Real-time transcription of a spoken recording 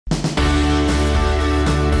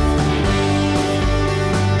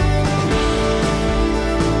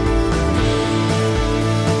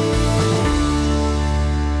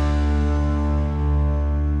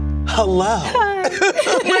Hello.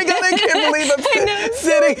 Oh my God, I can't believe I'm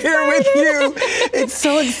sitting here with you. It's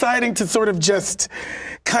so exciting to sort of just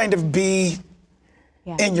kind of be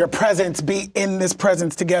in your presence, be in this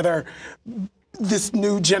presence together, this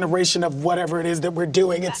new generation of whatever it is that we're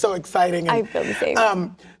doing. It's so exciting. And, I feel the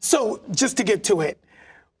same. So just to get to it,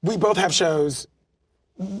 we both have shows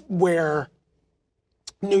where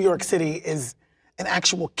New York City is an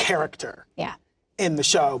actual character in the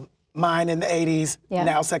show. Mine in the 80s,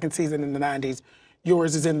 now second season in the 90s.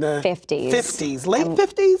 Yours is in the 50s. Late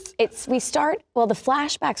 50s? Well, the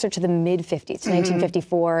flashbacks are to the mid-50s, to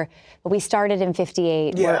 1954, but we started in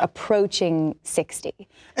 58. We're approaching 60.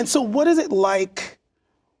 And so what is it like,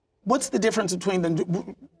 what's the difference between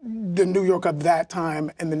the New York of that time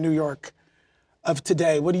and the New York of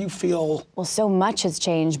today? What do you feel? Well, so much has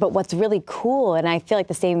changed, but what's really cool, and I feel like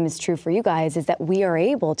the same is true for you guys, is that we are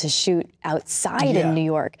able to shoot outside in New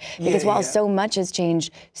York. Because while so much has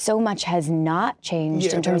changed, so much has not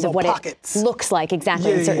changed in terms of what it looks like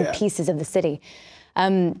exactly in certain pieces of the city.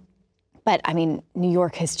 But I mean, New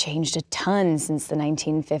York has changed a ton since the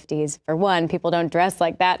 1950s. For one, people don't dress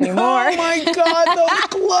like that anymore. Oh my God, those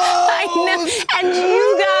clothes! I know, and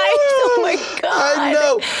you guys, oh my God. I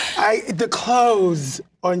know. The clothes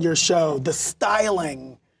on your show, the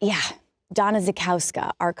styling. Yeah, Donna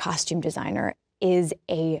Zakowska, our costume designer, is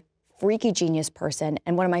a freaky genius person,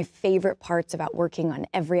 and one of my favorite parts about working on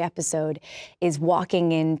every episode is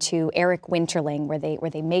walking into Eric Winterling, where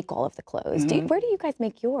they make all of the clothes. Where do you guys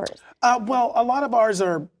make yours? Well, a lot of ours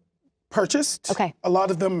are purchased. Okay. A lot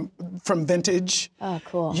of them from vintage. Oh,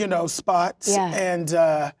 cool. You know, spots.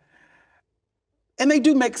 Yeah. And they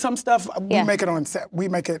do make some stuff. We make it on set. We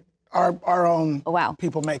make it our own. Oh, wow.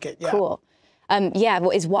 People make it. Yeah. Cool. Well,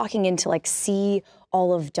 is walking into see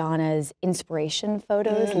all of Donna's inspiration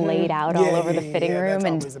photos laid out all over the fitting room,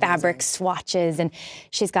 and fabric swatches, and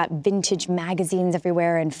she's got vintage magazines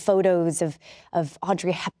everywhere and photos of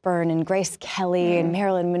Audrey Hepburn and Grace Kelly and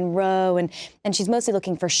Marilyn Monroe, and she's mostly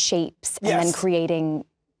looking for shapes and then creating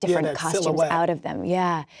different costumes silhouette out of them.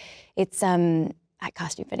 Yeah, it's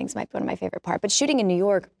costume fittings might be one of my favorite parts, but shooting in New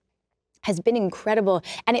York has been incredible,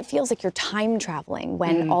 and it feels like you're time traveling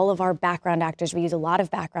when all of our background actors, we use a lot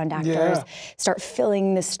of background actors, start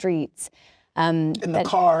filling the streets. And the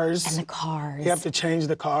cars. And the cars. You have to change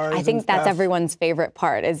the cars. I think that's everyone's favorite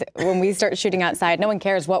part, is when we start shooting outside, no one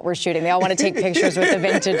cares what we're shooting. They all want to take pictures with the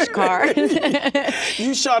vintage cars.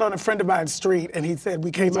 You shot on a friend of mine's street, and he said,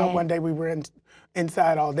 we came out one day, we were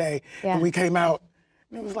inside all day, and we came out,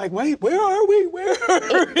 it was like, wait, where are we?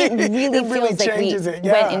 It really feels like we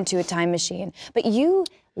went into a time machine. But you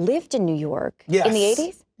lived in New York in the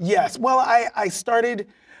 80s? Yes. Well, I started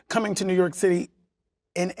coming to New York City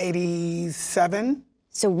in 87.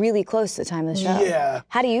 So really close to the time of the show. Yeah.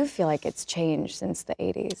 How do you feel like it's changed since the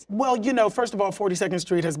 80s? Well, you know, first of all, 42nd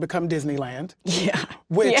Street has become Disneyland. Yeah.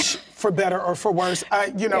 Which, for better or for worse,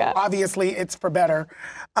 obviously it's for better.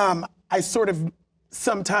 I sort of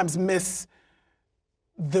sometimes miss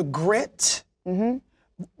the grit,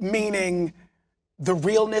 meaning the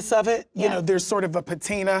realness of it. You know, there's sort of a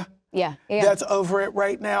patina that's over it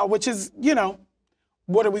right now, which is, you know,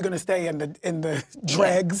 what are we going to stay in the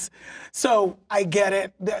dregs? So I get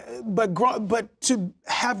it, but to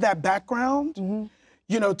have that background,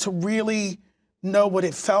 you know, to really know what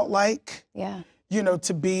it felt like, you know,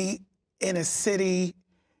 to be in a city,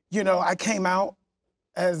 you know, I came out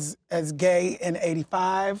as gay in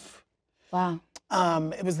 85. Wow.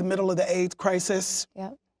 It was the middle of the AIDS crisis.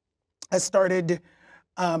 Yep. I started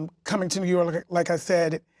coming to New York, like I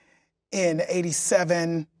said, in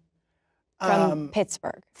 87. From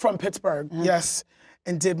Pittsburgh. From Pittsburgh, yes.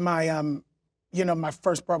 And did my, you know, my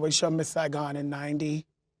first Broadway show, Miss Saigon, in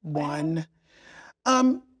 91.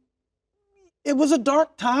 Wow. It was a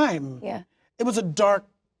dark time. Yeah. It was a dark,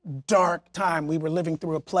 dark time. We were living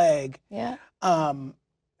through a plague. Yeah. And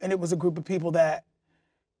it was a group of people that,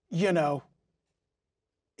 you know,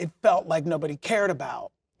 it felt like nobody cared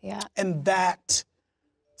about. Yeah. And that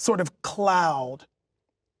sort of cloud,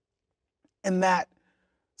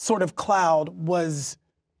 was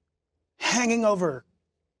hanging over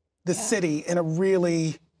the city in a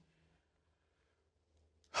really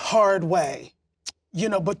hard way. You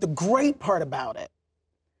know, but the great part about it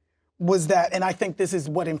was that, and I think this is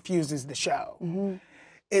what infuses the show,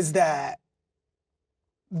 is that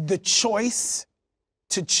the choice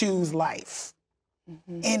to choose life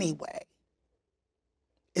anyway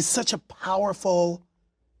is such a powerful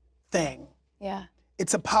thing. Yeah.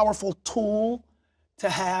 It's a powerful tool to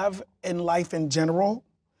have in life in general.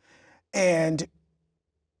 And,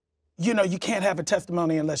 you know, you can't have a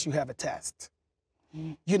testimony unless you have a test.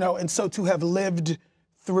 You know, and so to have lived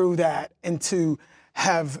through that and to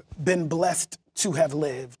have been blessed to have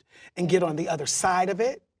lived and get on the other side of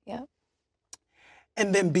it. Yeah.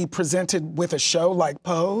 And then be presented with a show like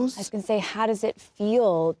Pose. I was gonna say, how does it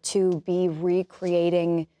feel to be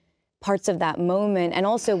recreating parts of that moment, and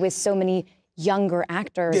also with so many younger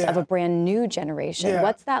actors of a brand new generation? Yeah.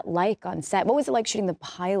 What's that like on set? What was it like shooting the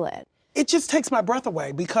pilot? It just takes my breath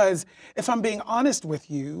away, because if I'm being honest with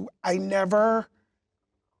you, I never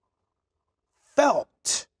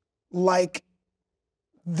felt like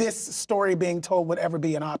this story being told would ever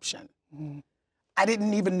be an option. I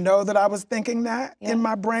didn't even know that I was thinking that in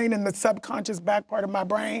my brain, in the subconscious back part of my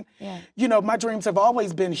brain. You know, my dreams have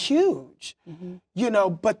always been huge, you know,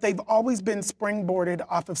 but they've always been springboarded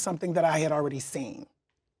off of something that I had already seen.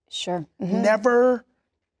 Sure. Never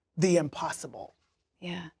the impossible.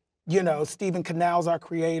 Yeah. You know, Stephen Cannell's our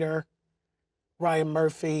creator, Ryan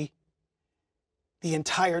Murphy, the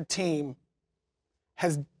entire team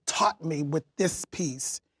has taught me with this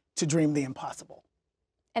piece to dream the impossible.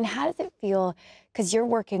 And how does it feel, because you're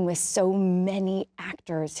working with so many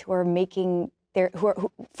actors who are making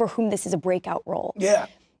for whom this is a breakout role? Yeah.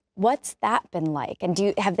 What's that been like? And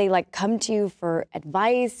have they like come to you for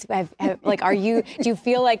advice? Like, do you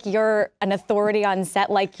feel like you're an authority on set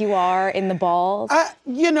like you are in the balls?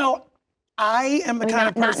 You know, I am the kind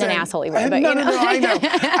of person. Not in an asshole way, but no, you know. no,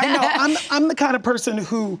 I know. I'm the kind of person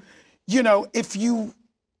who, you know, if you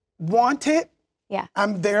want it,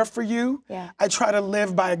 I'm there for you. I try to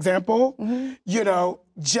live by example. You know,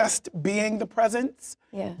 just being the presence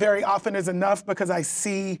very often is enough, because I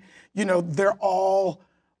see, you know, they're all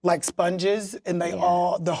like sponges, and they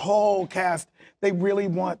all, the whole cast, they really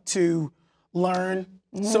want to learn.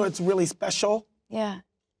 So it's really special.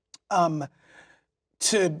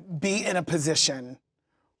 To be in a position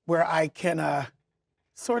where I can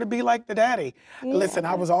sort of be like the daddy. Listen,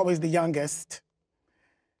 I was always the youngest.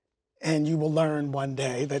 And you will learn one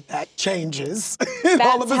day that that changes. That's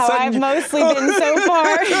all of a how sudden I've mostly been so far.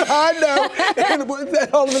 I know.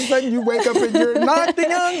 And all of a sudden you wake up and you're not the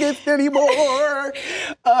youngest anymore.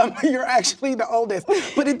 You're actually the oldest.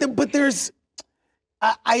 But there's,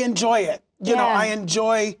 I enjoy it. You know, I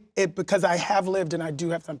enjoy it because I have lived and I do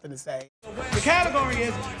have something to say. The category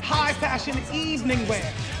is high fashion evening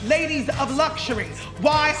wear. Ladies of luxury,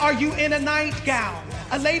 why are you in a nightgown?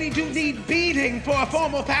 A lady do need beading for a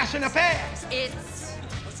formal fashion affair. It's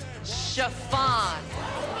chiffon.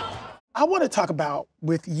 I want to talk about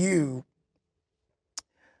with you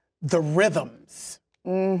the rhythms.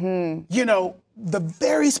 You know, the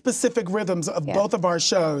very specific rhythms of both of our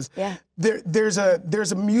shows. There's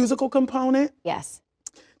a musical component.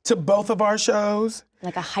 To both of our shows.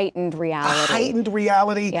 Like a heightened reality. A heightened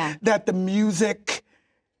reality that the music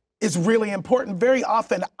is really important. Very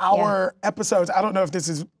often our episodes, I don't know if this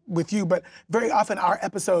is with you, but very often our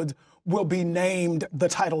episodes will be named the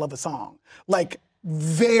title of a song. Like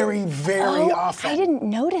very, very often. I didn't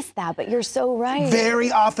notice that, but you're so right.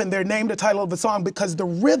 Very often they're named the title of the song because the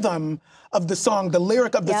rhythm of the song, the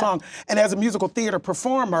lyric of the song, and as a musical theater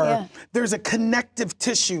performer, there's a connective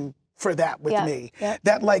tissue for that with me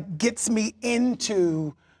that like gets me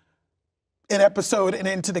into an episode and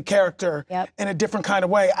into the character in a different kind of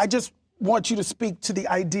way. I just want you to speak to the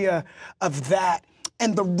idea of that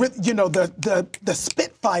and the, you know, the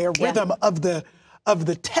spitfire rhythm of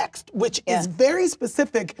the text, which is very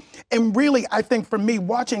specific and really, I think for me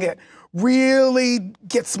watching it, really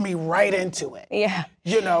gets me right into it.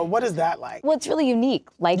 You know, what is that like? Well, it's really unique,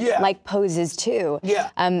 like Poses too.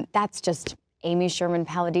 That's just Amy Sherman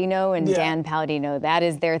Palladino and Dan Palladino. That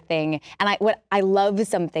is their thing. And I love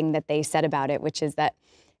something that they said about it, which is that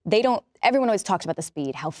everyone always talks about the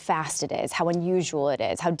speed, how fast it is, how unusual it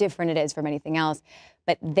is, how different it is from anything else,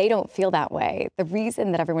 but they don't feel that way. The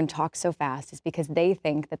reason that everyone talks so fast is because they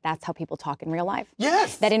think that that's how people talk in real life.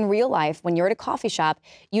 That in real life, when you're at a coffee shop,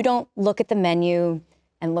 you don't look at the menu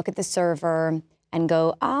and look at the server and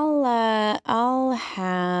go, I'll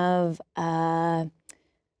have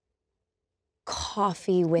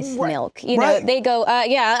coffee with milk. You know, they go,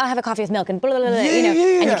 yeah, I'll have a coffee with milk, and blah, blah, blah, you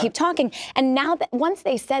know, and you keep talking. And now that once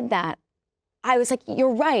they said that, I was like,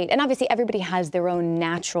 you're right. And obviously everybody has their own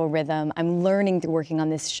natural rhythm. I'm learning through working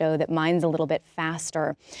on this show that mine's a little bit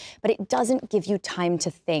faster, but it doesn't give you time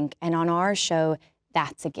to think. And on our show,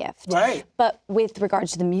 that's a gift. But with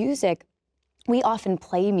regards to the music, we often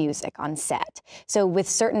play music on set. So with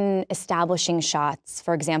certain establishing shots,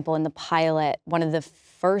 for example, in the pilot, one of the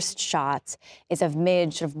first shots is of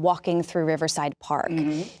Midge sort of walking through Riverside Park.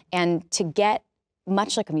 And to get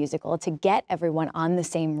much like a musical, to get everyone on the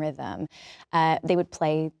same rhythm, they would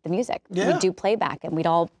play the music. Yeah. We'd do playback, and we'd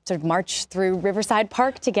all sort of march through Riverside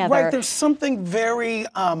Park together. Right, there's something very,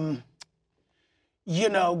 you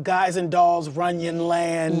know, Guys and Dolls, Runyon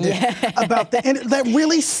Land, about and that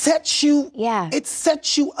really sets you, it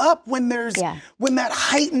sets you up when there's, when that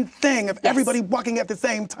heightened thing of everybody walking at the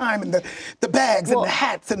same time, and the bags and the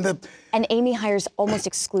hats and the... And Amy hires almost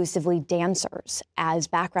exclusively dancers as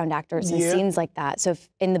background actors in scenes like that. So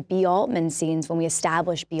in the B. Altman scenes, when we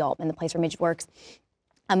establish B. Altman, the place where Midge works,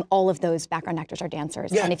 all of those background actors are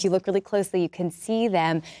dancers. And if you look really closely, you can see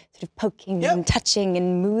them sort of poking and touching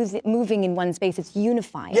and moving in one space. It's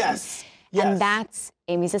unifying. And that's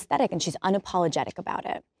Amy's aesthetic, and she's unapologetic about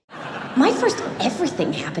it. My first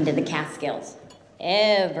everything happened in the Catskills.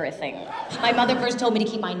 Everything. My mother first told me to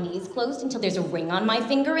keep my knees closed until there's a ring on my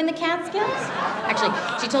finger in the Catskills. Actually,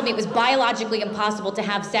 she told me it was biologically impossible to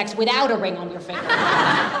have sex without a ring on your finger.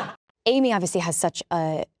 Amy obviously has such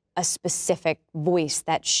a specific voice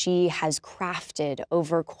that she has crafted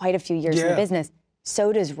over quite a few years in the business.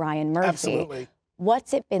 So does Ryan Murphy. Absolutely.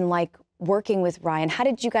 What's it been like working with Ryan? How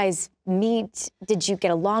did you guys meet? Did you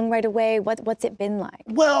get along right away? What's it been like?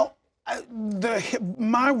 Well,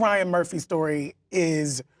 my Ryan Murphy story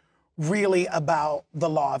is really about the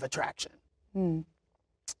law of attraction.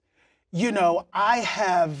 You know, I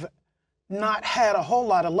have not had a whole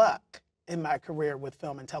lot of luck in my career with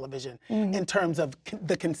film and television in terms of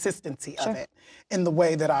the consistency of it in the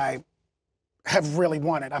way that I have really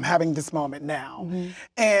wanted. I'm having this moment now.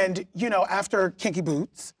 And, you know, after Kinky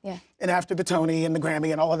Boots and after the Tony and the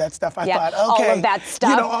Grammy and all of that stuff, I thought, okay. All of that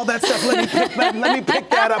stuff. You know, all that stuff, let me pick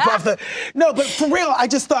that up off the... No, but for real, I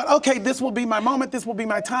just thought, okay, this will be my moment, this will be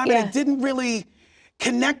my time. And it didn't really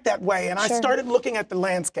connect that way. And I started looking at the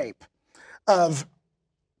landscape of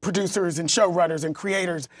producers and showrunners and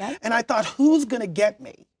creators. And I thought, who's gonna get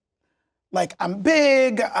me? Like, I'm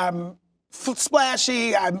big, I'm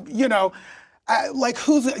splashy, I'm, you know, like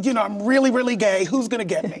who's, you know, I'm really, really gay, who's gonna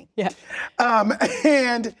get me?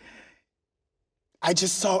 And I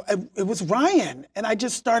just saw, it was Ryan. And I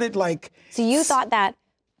just started like... So you thought that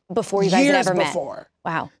before you guys had ever met? Years before.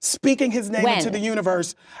 Wow. Speaking his name into the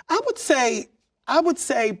universe. I would say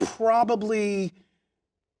probably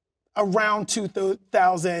around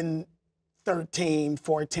 2013,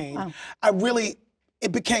 14.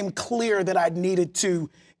 It became clear that I needed to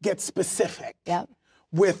get specific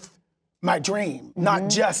with my dream, not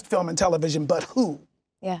just film and television, but who?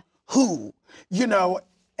 Who? You know,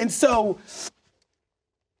 and so,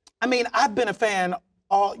 I mean, I've been a fan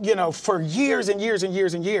you know, for years and years and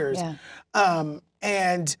years and years.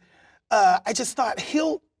 And I just thought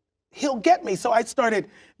he'll get me. So I started,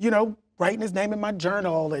 you know, writing his name in my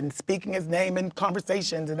journal and speaking his name in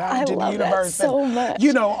conversations and out into the universe. That so much.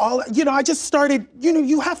 You know, I just started, you know,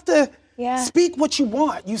 you have to speak what you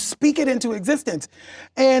want. You speak it into existence.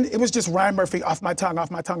 And it was just Ryan Murphy off my tongue,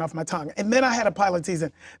 off my tongue, off my tongue. And then I had a pilot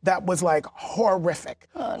season that was like horrific.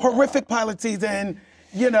 Horrific pilot season,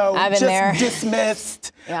 you know, just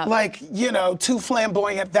dismissed. Like, you know, too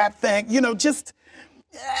flamboyant, that thing, you know, just,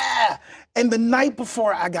 And the night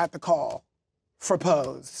before I got the call for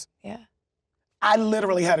Pose, I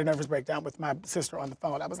literally had a nervous breakdown with my sister on the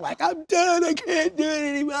phone. I was like, I'm done, I can't do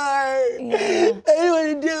it anymore. I don't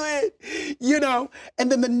want to do it, you know?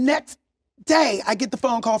 And then the next day, I get the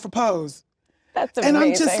phone call for Pose. That's amazing. And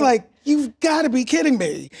I'm just like, you've got to be kidding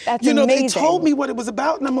me. That's you know, amazing. They told me what it was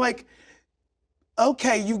about, and I'm like,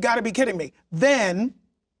 okay, you've got to be kidding me. Then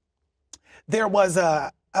there was I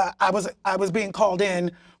was being called in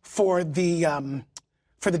for the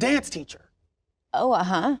dance teacher.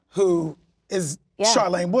 Who is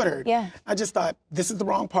Charlene Woodard. I just thought, this is the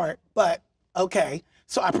wrong part, but okay.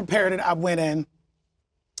 So I prepared it, I went in,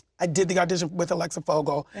 I did the audition with Alexa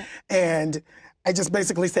Fogel, and I just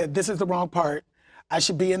basically said, this is the wrong part. I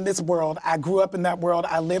should be in this world. I grew up in that world,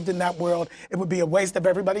 I lived in that world. It would be a waste of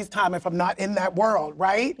everybody's time if I'm not in that world,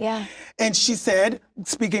 right? And she said,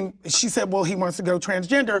 well, he wants to go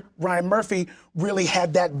transgender. Ryan Murphy really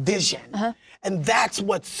had that vision. And that's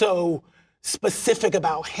what's so specific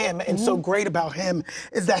about him and so great about him,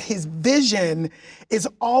 is that his vision is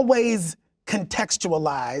always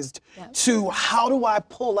contextualized to how do I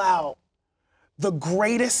pull out the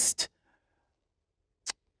greatest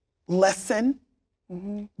lesson,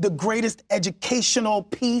 the greatest educational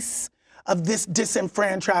piece of this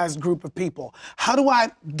disenfranchised group of people. How do I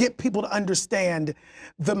get people to understand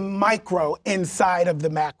the micro inside of the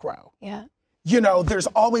macro? You know, there's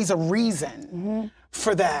always a reason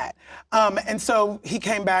for that. And so he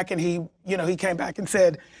came back and he came back and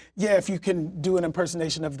said, yeah, if you can do an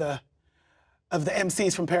impersonation of the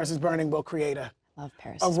MCs from Paris is Burning, we'll create a Love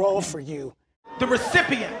Paris. A role for you. The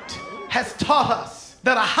recipient has taught us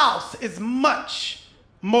that a house is much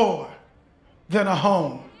more than a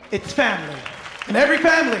home. It's family. And every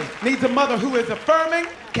family needs a mother who is affirming,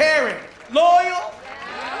 caring, loyal,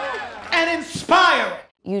 and inspiring.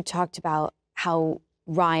 You talked about how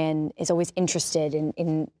Ryan is always interested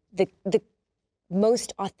in the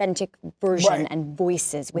most authentic version and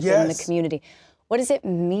voices within the community. What does it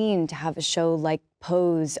mean to have a show like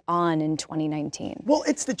Pose on in 2019? Well,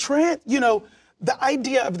 it's the trans, you know, the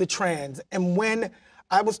idea of the trans, and when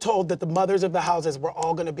I was told that the mothers of the houses were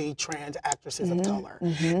all gonna be trans actresses of color,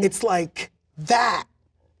 it's like, that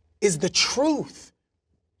is the truth.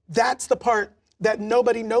 That's the part that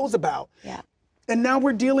nobody knows about. Yeah. And now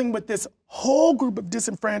we're dealing with this whole group of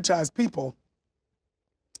disenfranchised people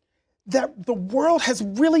that the world has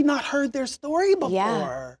really not heard their story before.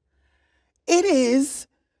 Yeah. It is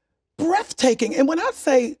breathtaking. And when I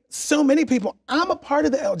say so many people, I'm a part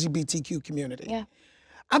of the LGBTQ community. Yeah.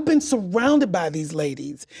 I've been surrounded by these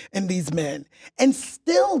ladies and these men and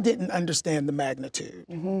still didn't understand the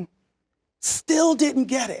magnitude. Still didn't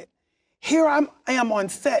get it. Here I am on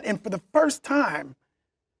set, and for the first time,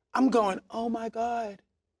 I'm going, oh my God.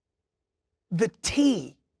 The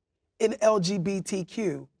T in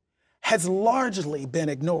LGBTQ has largely been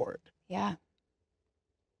ignored. Yeah.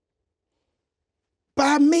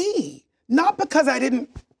 By me. Not because I didn't,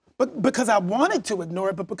 but because I wanted to ignore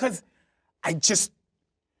it, but because I just,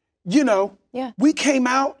 you know, we came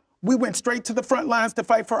out, we went straight to the front lines to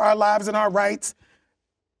fight for our lives and our rights.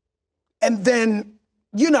 And then,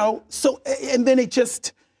 you know, so, and then it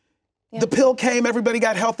just, the pill came, everybody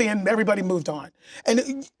got healthy, and everybody moved on.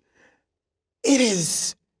 And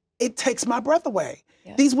it takes my breath away.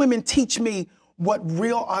 Yeah. These women teach me what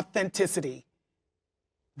real authenticity,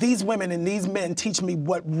 these women and these men teach me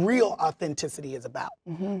what real authenticity is about,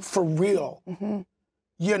 for real,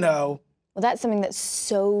 you know. Well, that's something that's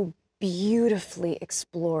so beautifully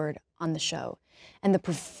explored on the show. And the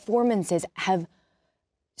performances have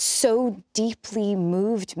so deeply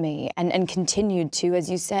moved me and continued to, as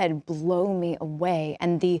you said, blow me away.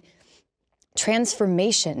 And the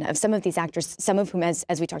transformation of some of these actors, some of whom, as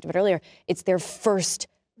we talked about earlier, it's their first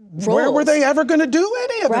roles. Where were they ever gonna do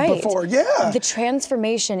any of it before? Yeah. The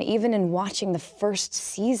transformation, even in watching the first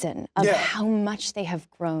season of how much they have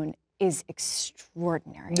grown, is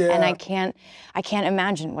extraordinary. Yeah. And I can't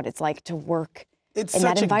imagine what it's like to work it's in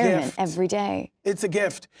such that environment gift. Every day. It's a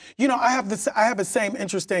gift. You know, I have the same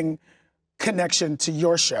interesting connection to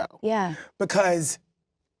your show. Yeah. Because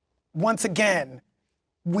once again,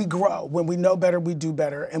 we grow. When we know better, we do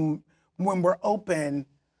better. And when we're open,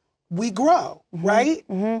 we grow, right?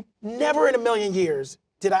 Never in a million years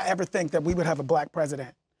did I ever think that we would have a black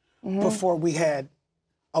president before we had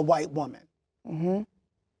a white woman.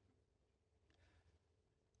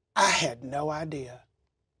 I had no idea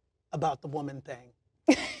about the woman thing.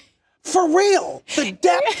 For real, the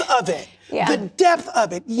depth of it, the depth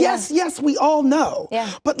of it. Yes, yes, we all know.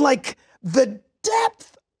 But like the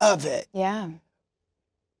depth of it.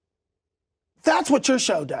 That's what your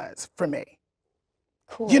show does for me.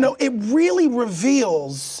 Cool. You know, it really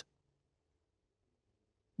reveals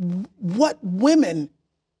what women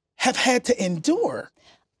have had to endure.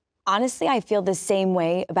 Honestly, I feel the same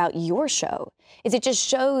way about your show. It just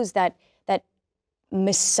shows that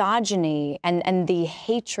misogyny and the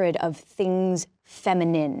hatred of things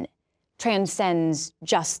feminine transcends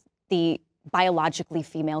just the biologically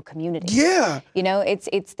female community. Yeah. You know,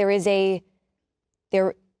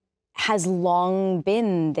 there has long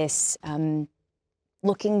been this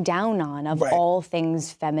looking down on of all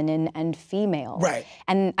things feminine and female. Right.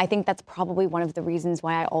 And I think that's probably one of the reasons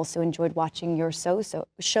why I also enjoyed watching your show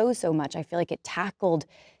so much. I feel like it tackled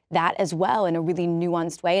that as well in a really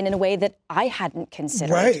nuanced way and in a way that I hadn't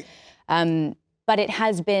considered. Right. But it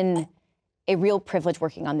has been a real privilege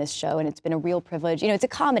working on this show, and it's been a real privilege. You know, it's a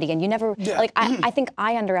comedy, and you never, like, I think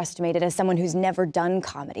I underestimated as someone who's never done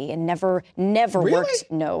comedy and never worked,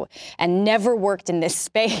 and never worked in this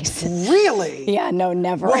space. Really? Yeah, no,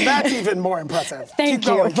 never. Well, that's even more impressive. Thank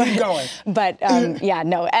you. Keep going. But yeah,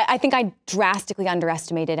 no, I think I drastically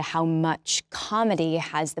underestimated how much comedy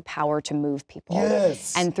has the power to move people.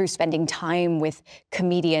 Yes. And through spending time with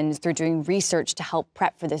comedians, through doing research to help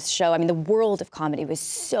prep for this show, I mean, the world of comedy was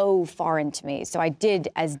so foreign to me. So I did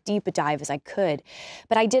as deep a dive as I could.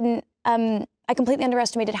 But I didn't, I completely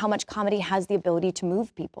underestimated how much comedy has the ability to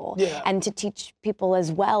move people and to teach people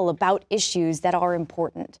as well about issues that are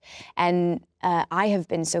important. And I have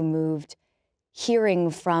been so moved hearing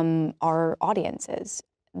from our audiences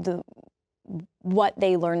what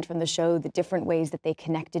they learned from the show, the different ways that they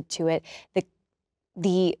connected to it,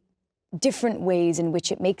 the different ways in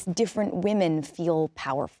which it makes different women feel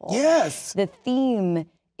powerful. Yes. The theme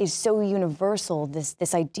is so universal,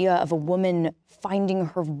 this idea of a woman finding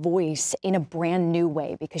her voice in a brand new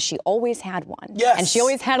way, because she always had one. Yes. And she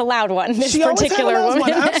always had a loud one, this she particular always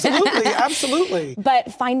had a loud woman. one. Absolutely, absolutely.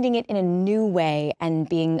 But finding it in a new way and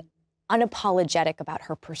being unapologetic about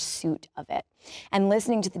her pursuit of it. And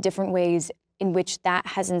listening to the different ways in which that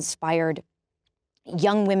has inspired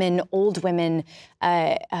young women, old women,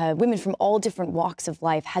 women from all different walks of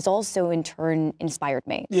life has also in turn inspired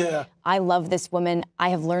me. Yeah. I love this woman. I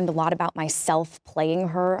have learned a lot about myself playing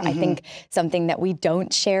her. I think something that we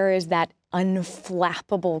don't share is that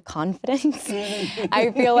unflappable confidence.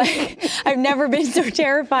 I feel like I've never been so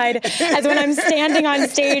terrified as when I'm standing on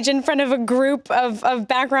stage in front of a group of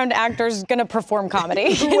background actors gonna perform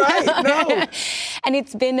comedy. Right, no. And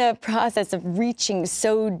it's been a process of reaching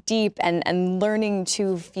so deep and learning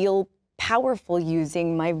to feel powerful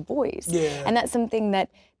using my voice. Yeah. And that's something that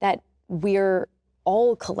we're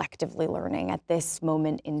all collectively learning at this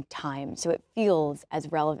moment in time. So it feels as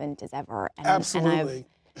relevant as ever. And, Absolutely.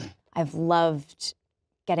 And I've loved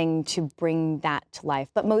getting to bring that to life,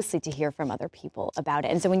 but mostly to hear from other people about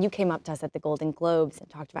it. And so when you came up to us at the Golden Globes and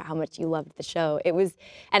talked about how much you loved the show, it was,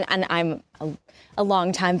 and I'm a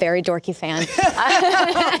long time, very dorky fan.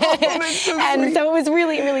 And so it was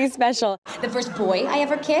really, really special. The first boy I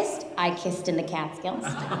ever kissed, I kissed in the Catskills.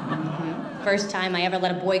 First time I ever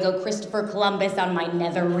let a boy go Christopher Columbus on my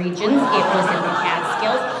nether regions, it was in the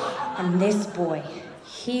Catskills. And this boy,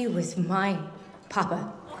 he was my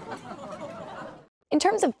papa. In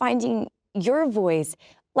terms of finding your voice,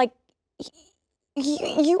 like,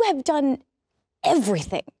 you have done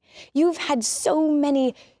everything. You've had so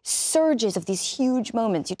many surges of these huge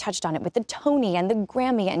moments. You touched on it with the Tony and the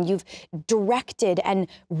Grammy, and you've directed and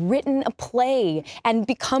written a play and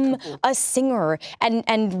become a singer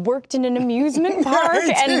and worked in an amusement park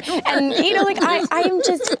and you know, like I am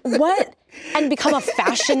just what? And become a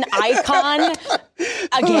fashion icon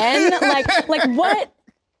again? Like what?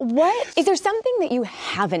 What, is there something that you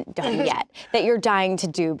haven't done yet that you're dying to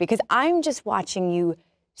do? Because I'm just watching you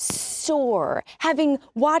soar, having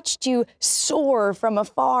watched you soar from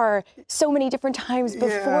afar so many different times before.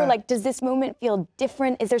 Yeah. Like, does this moment feel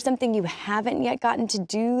different? Is there something you haven't yet gotten to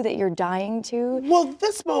do that you're dying to? Well,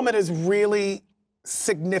 this moment is really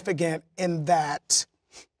significant in that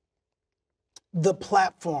the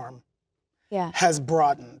platform has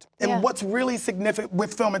broadened. And what's really significant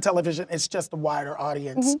with film and television, it's just a wider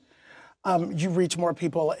audience. You reach more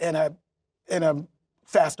people in a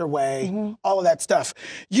faster way, all of that stuff.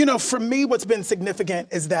 You know, for me, what's been significant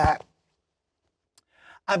is that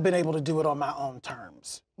I've been able to do it on my own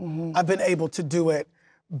terms. I've been able to do it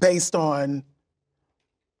based on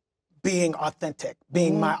being authentic,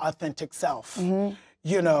 being my authentic self.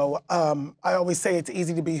 You know, I always say it's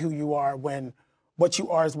easy to be who you are when what you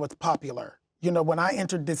are is what's popular. You know, when I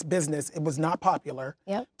entered this business, it was not popular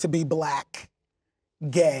to be Black,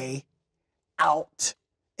 gay, out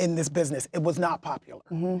in this business. It was not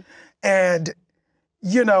popular. And,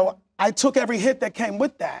 you know, I took every hit that came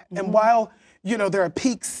with that. And while, you know, there are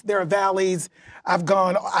peaks, there are valleys,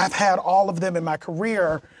 I've had all of them in my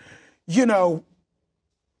career, you know,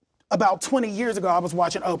 about 20 years ago, I was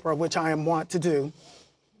watching Oprah, which I am wont to do.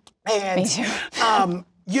 And, Me too.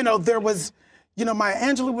 you know, there was, you know, Maya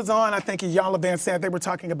Angelou was on, I think Iyanla Vanzant, they were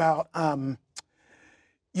talking about,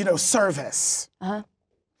 you know, service.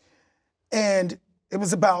 And it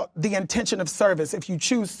was about the intention of service. If you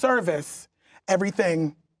choose service,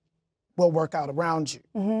 everything will work out around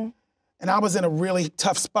you. And I was in a really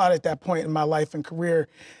tough spot at that point in my life and career.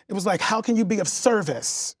 It was like, how can you be of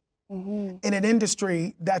service in an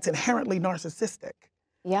industry that's inherently narcissistic?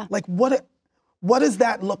 Like, what does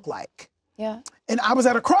that look like? And I was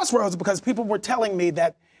at a crossroads because people were telling me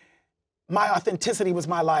that my authenticity was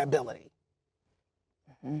my liability.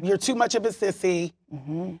 You're too much of a sissy.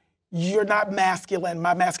 You're not masculine.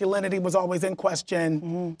 My masculinity was always in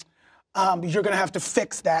question. You're gonna have to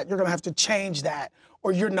fix that. You're gonna have to change that,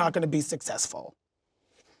 or you're not gonna be successful.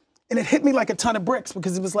 And it hit me like a ton of bricks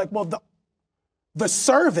because it was like, well, the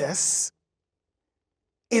service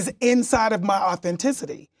is inside of my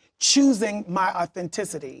authenticity, choosing my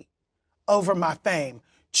authenticity over my fame,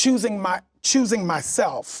 choosing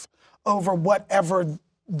myself over whatever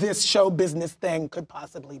this show business thing could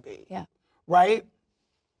possibly be. Right?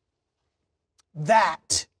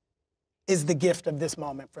 That is the gift of this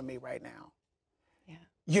moment for me right now.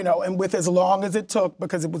 You know, and with as long as it took,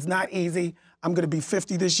 because it was not easy. I'm gonna be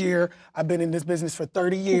 50 this year. I've been in this business for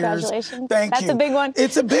 30 years. Congratulations. Thank you. That's a big one.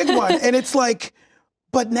 It's a big one. And it's like,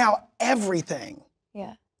 but now everything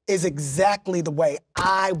is exactly the way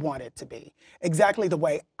I want it to be, exactly the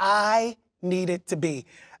way I need it to be.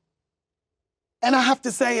 And I have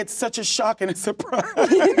to say, it's such a shock and a surprise.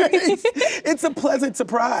 It's a pleasant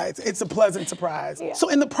surprise. It's a pleasant surprise. Yeah. So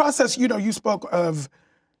in the process, you know, you spoke of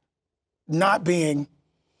not being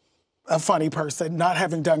a funny person, not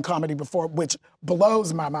having done comedy before, which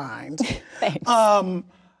blows my mind. Thanks.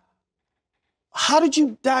 How did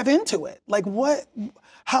you dive into it? Like, what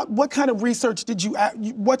kind of research did you,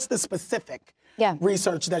 what's the specific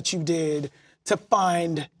research that you did to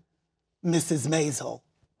find Mrs. Maisel?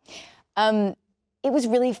 It was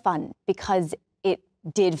really fun because it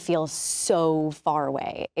did feel so far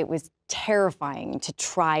away. It was terrifying to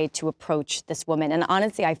try to approach this woman. And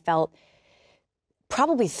honestly, I felt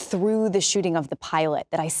probably through the shooting of the pilot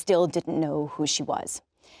that I still didn't know who she was.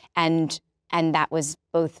 And that was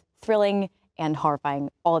both thrilling and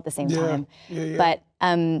horrifying all at the same time. But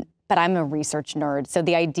I'm a research nerd, so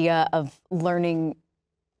the idea of learning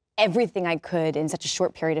everything I could in such a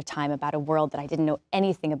short period of time about a world that I didn't know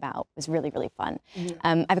anything about was really, really fun.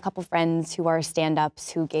 I have a couple friends who are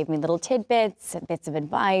stand-ups who gave me little tidbits, bits of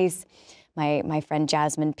advice. My friend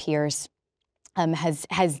Jasmine Pierce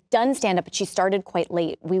has done stand-up, but she started quite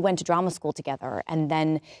late. We went to drama school together, and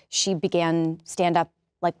then she began stand-up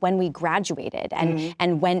like when we graduated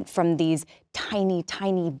and went from these tiny,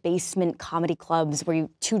 tiny basement comedy clubs where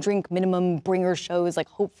you 2-drink minimum bringer shows, like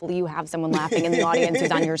hopefully you have someone laughing in the audience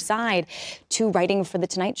who's on your side, to writing for The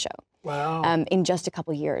Tonight Show. Wow. In just a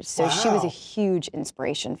couple years. So she was a huge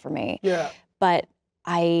inspiration for me. Yeah. But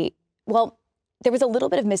well, there was a little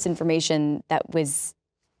bit of misinformation that was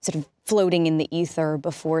sort of floating in the ether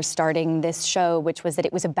before starting this show, which was that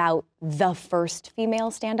it was about the first female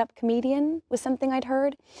stand-up comedian, was something I'd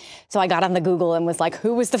heard. So I got on the Google and was like,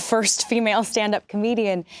 who was the first female stand-up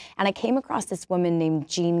comedian? And I came across this woman named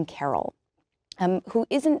Jean Carroll, who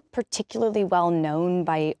isn't particularly well known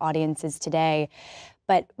by audiences today.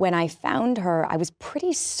 But when I found her, I was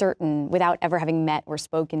pretty certain, without ever having met or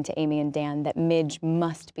spoken to Amy and Dan, that Midge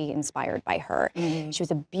must be inspired by her. She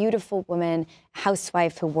was a beautiful woman,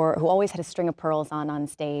 housewife who always had a string of pearls on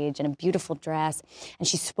stage and a beautiful dress, and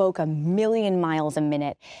she spoke 1,000,000 miles a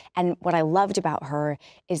minute. And what I loved about her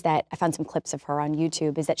is that, I found some clips of her on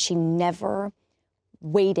YouTube, is that she never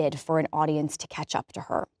waited for an audience to catch up to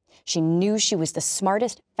her. She knew she was the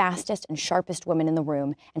smartest, fastest, and sharpest woman in the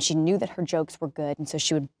room, and she knew that her jokes were good, and so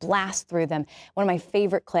she would blast through them. One of my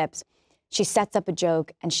favorite clips, she sets up a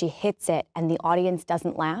joke, and she hits it, and the audience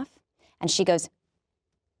doesn't laugh, and she goes,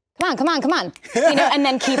 come on, come on, come on, you know, and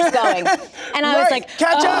then keeps going. And I was like,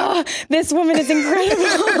 catch up. This woman is incredible.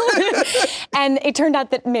 And it turned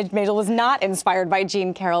out that Midge Maisel was not inspired by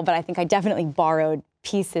Jean Carroll, but I think I definitely borrowed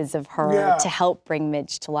pieces of her to help bring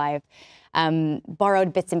Midge to life.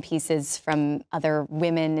 Borrowed bits and pieces from other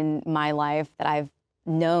women in my life that I've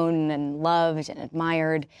known and loved and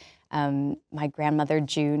admired. My grandmother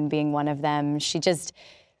June being one of them. She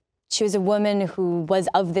was a woman who was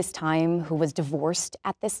of this time, who was divorced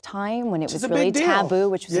at this time when it was really taboo,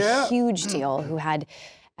 which was a huge deal, who had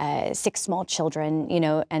 6 small children, you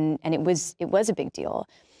know, and it was a big deal.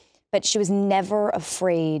 But she was never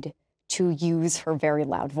afraid to use her very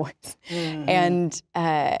loud voice. And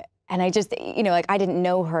I just, you know, like, I didn't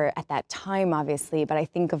know her at that time, obviously, but I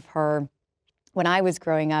think of her when I was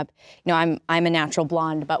growing up. You know, I'm a natural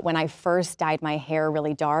blonde, but when I first dyed my hair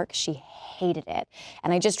really dark, she hated it.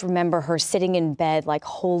 And I just remember her sitting in bed, like,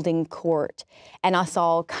 holding court, and us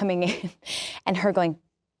all coming in, and her going,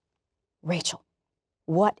 Rachel,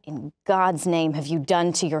 what in God's name have you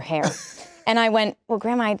done to your hair? And I went, well,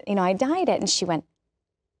 Grandma, I dyed it. And she went,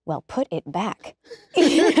 well, put it back.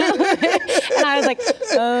 You know? And I was like,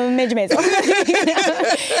 Midge Maisel.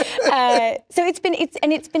 So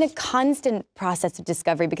it's been a constant process of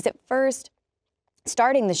discovery, because at first,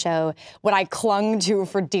 starting the show, what I clung to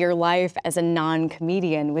for dear life as a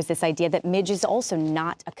non-comedian was this idea that Midge is also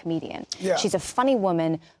not a comedian. Yeah. She's a funny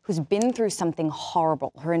woman who's been through something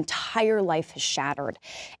horrible. Her entire life has shattered,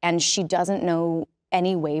 and she doesn't know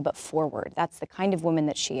any way but forward. That's the kind of woman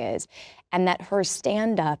that she is. And that her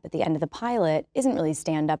stand-up at the end of the pilot isn't really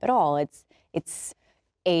stand-up at all. It's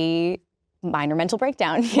a minor mental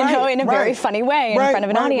breakdown, you know, in a very funny way in front of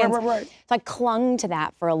an audience. So I clung to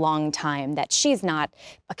that for a long time, that she's not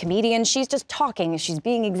a comedian, she's just talking, she's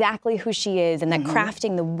being exactly who she is, and that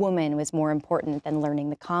crafting the woman was more important than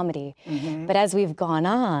learning the comedy. But as we've gone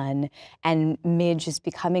on, and Midge is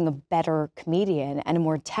becoming a better comedian and a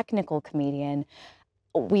more technical comedian,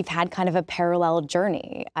 we've had kind of a parallel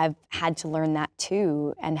journey. I've had to learn that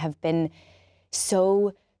too, and have been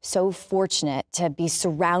so fortunate to be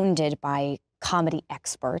surrounded by comedy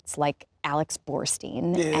experts like Alex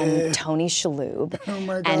Borstein and Tony Shalhoub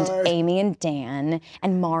Oh and Amy and Dan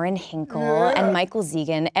and Maren Hinkle and Michael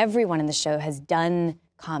Zegan. Everyone in the show has done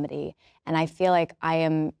comedy, and I feel like I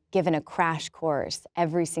am given a crash course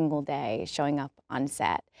every single day showing up on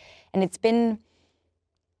set. And it's been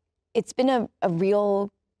a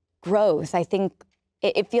real growth. I think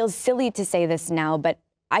it feels silly to say this now, but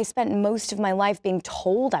I spent most of my life being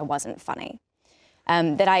told I wasn't funny.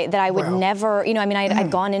 That I would never, you know, I mean,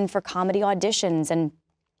 I'd gone in for comedy auditions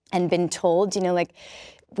and been told, you know, like,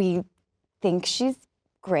 we think she's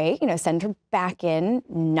great, you know, send her back in,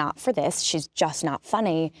 not for this, she's just not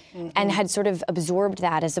funny, and had sort of absorbed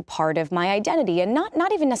that as a part of my identity, and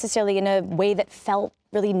not even necessarily in a way that felt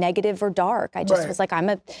really negative or dark. I just was like, I'm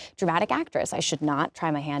a dramatic actress. I should not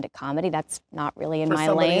try my hand at comedy. That's not really in my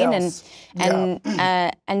lane. Else.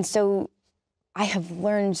 And so I have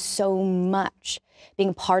learned so much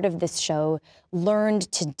being part of this show,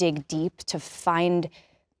 learned to dig deep, to find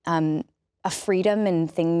a freedom in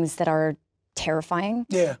things that are terrifying,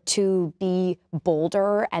 to be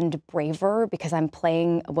bolder and braver because I'm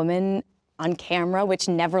playing a woman on camera, which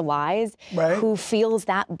never lies, who feels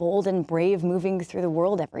that bold and brave moving through the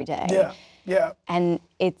world every day. And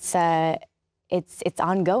it's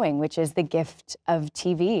ongoing, which is the gift of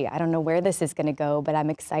TV. I don't know where this is going to go, but I'm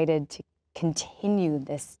excited to continue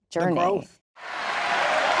this journey. The growth.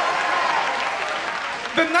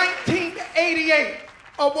 The 1988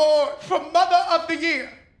 award for Mother of the Year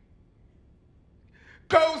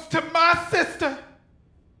goes to my sister,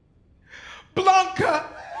 Blanca.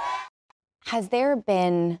 Has there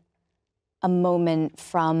been a moment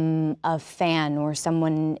from a fan or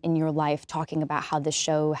someone in your life talking about how the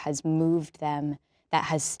show has moved them that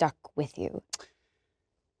has stuck with you?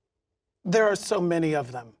 There are so many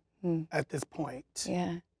of them at this point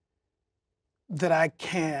that I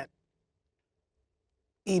can't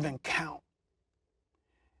even count.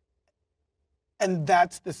 And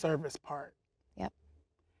that's the service part.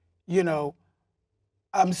 You know,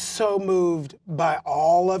 I'm so moved by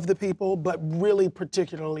all of the people, but really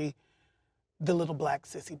particularly the little black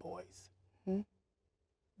sissy boys,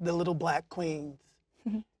 the little black queens,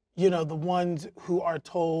 you know, the ones who are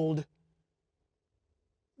told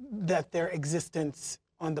that their existence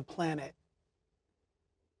on the planet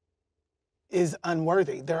is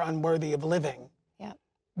unworthy. They're unworthy of living.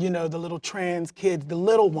 You know, the little trans kids, the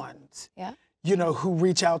little ones, you know, who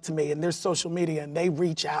reach out to me, and there's social media and they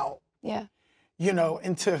reach out. You know,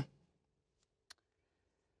 and to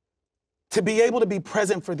be able to be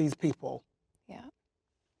present for these people.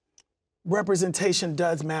 Representation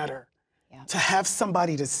does matter. To have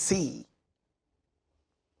somebody to see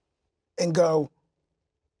and go,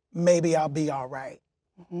 maybe I'll be all right.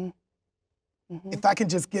 If I can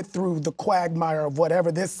just get through the quagmire of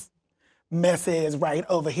whatever this mess is right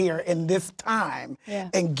over here in this time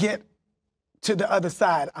and get to the other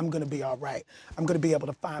side, I'm gonna be all right. I'm gonna be able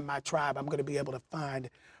to find my tribe. I'm gonna be able to find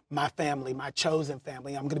my family, my chosen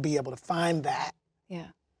family. I'm gonna be able to find that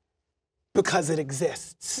because it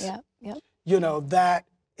exists. You know, that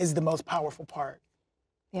is the most powerful part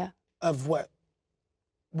of what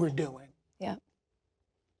we're doing.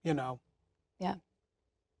 You know?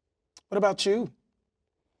 What about you?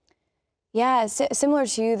 Similar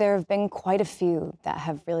to you, there have been quite a few that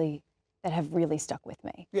have really stuck with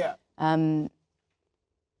me. I'm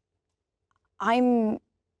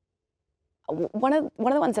one of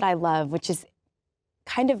the ones that I love, which is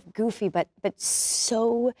kind of goofy but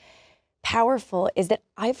so powerful, is that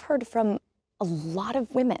I've heard from a lot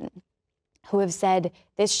of women who have said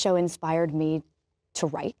this show inspired me to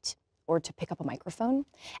write or to pick up a microphone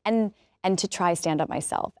and to try stand up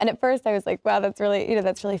myself. And at first I was like, wow, that's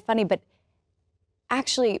really funny, but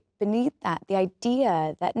actually beneath that, the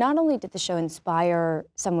idea that not only did the show inspire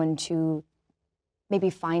someone to maybe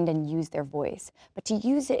find and use their voice, but to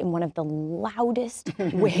use it in one of the loudest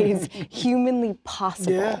ways humanly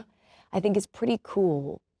possible, I think is pretty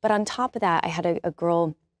cool. But on top of that, I had a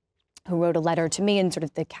girl who wrote a letter to me and sort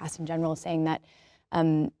of the cast in general saying that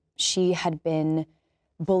she had been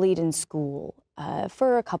bullied in school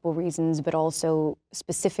for a couple reasons, but also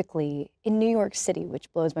specifically in New York City,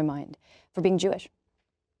 which blows my mind, for being Jewish.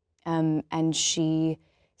 And she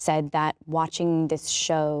said that watching this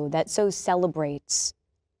show that so celebrates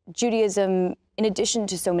Judaism in addition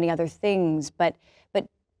to so many other things, but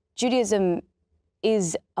Judaism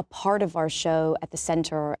is a part of our show at the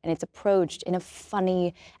center, and it's approached in a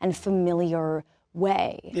funny and familiar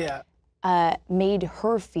way. Made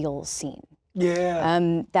her feel seen.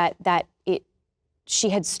 She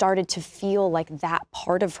had started to feel like that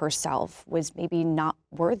part of herself was maybe not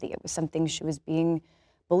worthy. It was something she was being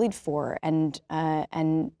bullied for, and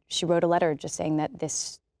she wrote a letter just saying that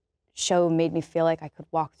this show made me feel like I could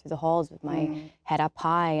walk through the halls with my head up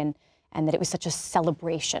high, and that it was such a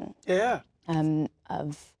celebration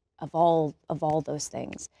of all those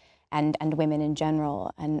things, and women in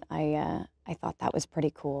general. And I thought that was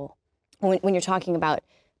pretty cool. When you're talking about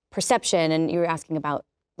perception, and you were asking about,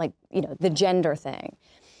 like, you know, the gender thing,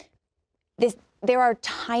 there are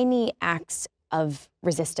tiny acts of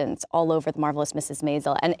resistance all over the Marvelous Mrs.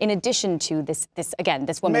 Maisel, and in addition to this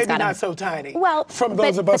woman's maybe got not so tiny. Well, from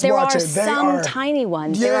those of us there watching, are some tiny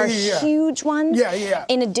ones. There are huge ones.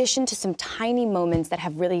 In addition to some tiny moments that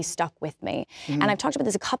have really stuck with me, and I've talked about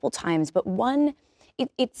this a couple times, but one,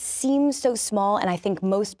 it seems so small, and I think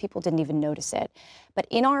most people didn't even notice it. But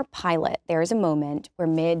in our pilot, there is a moment where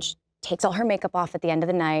Midge takes all her makeup off at the end of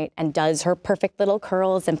the night and does her perfect little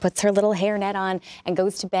curls and puts her little hairnet on and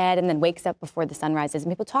goes to bed and then wakes up before the sun rises.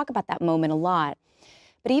 And people talk about that moment a lot.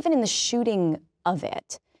 But even in the shooting of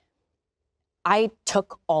it, I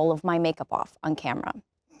took all of my makeup off on camera.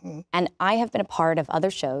 And I have been a part of other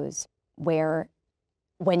shows where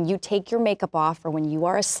when you take your makeup off or when you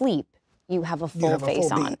are asleep, you have a full face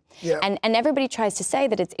on. And everybody tries to say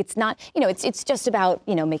that it's not, you know, it's just about,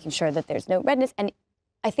 you know, making sure that there's no redness. And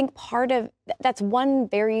I think part of that's one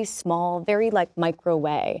very small, very like micro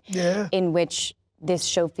way in which this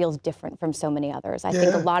show feels different from so many others. I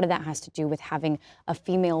think a lot of that has to do with having a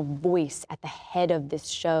female voice at the head of this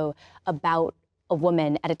show about a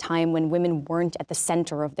woman at a time when women weren't at the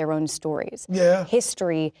center of their own stories.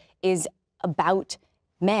 History is about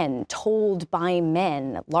men, told by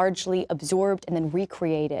men, largely absorbed and then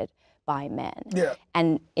recreated by men.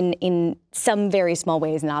 And in some very small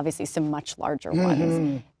ways, and obviously some much larger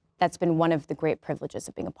ones. That's been one of the great privileges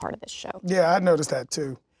of being a part of this show. Yeah, I noticed that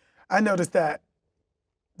too. I noticed that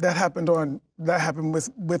happened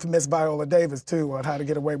with Miss Viola Davis too, on How to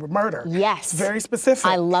Get Away with Murder. Yes. Very specific.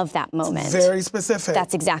 I love that moment. It's very specific.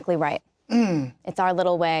 That's exactly right. It's our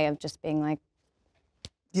little way of just being like,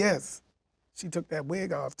 yes. She took that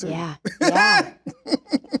wig off too. Yeah.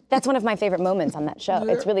 That's one of my favorite moments on that show.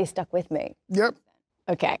 It's really stuck with me.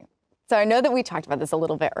 Okay. So I know that we talked about this a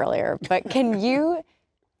little bit earlier, but can you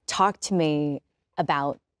talk to me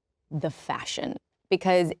about the fashion?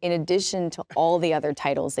 Because in addition to all the other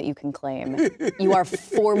titles that you can claim, you are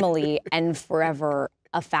formally and forever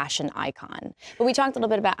a fashion icon. But we talked a little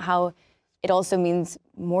bit about how it also means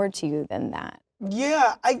more to you than that.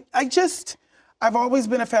 Yeah, I've always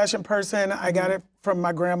been a fashion person. I got it from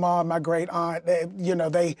my grandma and my great aunt. They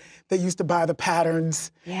used to buy the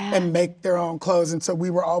patterns and make their own clothes, and so we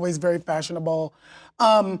were always very fashionable.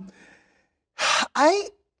 I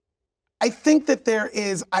think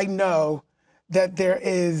that I know that there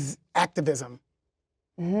is activism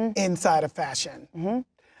inside of fashion.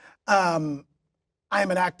 I'm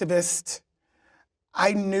an activist.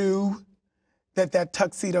 I knew that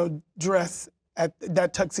tuxedo dress,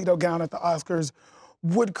 that tuxedo gown at the Oscars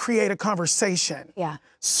would create a conversation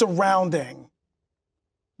surrounding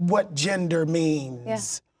what gender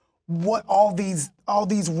means, what all these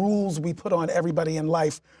rules we put on everybody in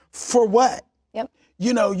life, for what?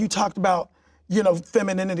 You know, you talked about, you know,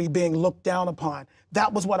 femininity being looked down upon.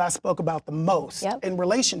 That was what I spoke about the most in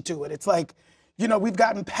relation to it. It's like, you know, we've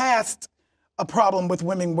gotten past a problem with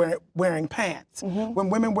women wearing pants. When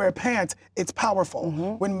women wear pants, it's powerful.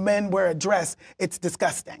 When men wear a dress, it's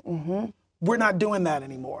disgusting. We're not doing that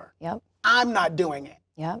anymore. I'm not doing it.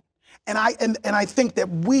 And I think that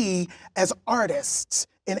we, as artists,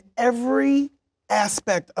 in every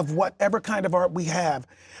aspect of whatever kind of art we have,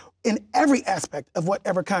 we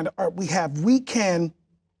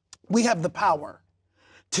have the power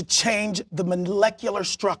to change the molecular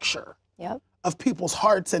structure of people's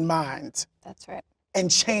hearts and minds. That's right. And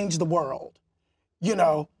change the world. You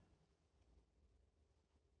know,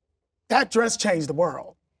 that dress changed the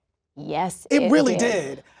world. Yes, it really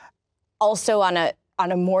did. Also, on a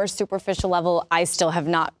more superficial level, I still have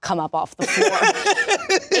not come up off the floor.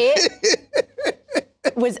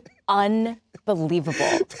 It was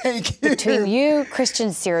unbelievable. Thank you. Between you, Christian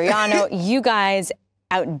Siriano, you guys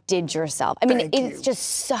outdid yourself. I mean, it's just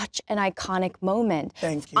such an iconic moment.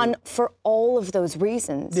 Thank you. For all of those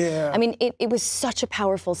reasons. Yeah. I mean, it was such a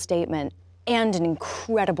powerful statement and an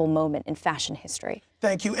incredible moment in fashion history.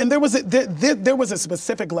 Thank you. And there was a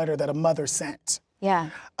specific letter that a mother sent.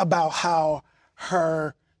 About how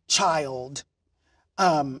her child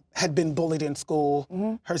had been bullied in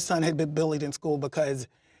school. Her son had been bullied in school because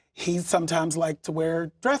he sometimes liked to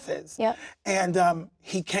wear dresses. And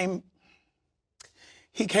he came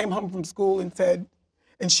home from school and said,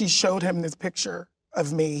 and she showed him this picture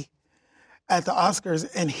of me, at the Oscars,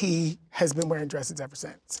 and he has been wearing dresses ever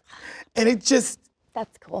since. And it just...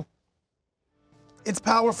 That's cool. It's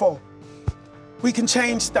powerful. We can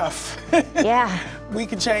change stuff. Yeah. We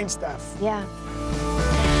can change stuff. Yeah.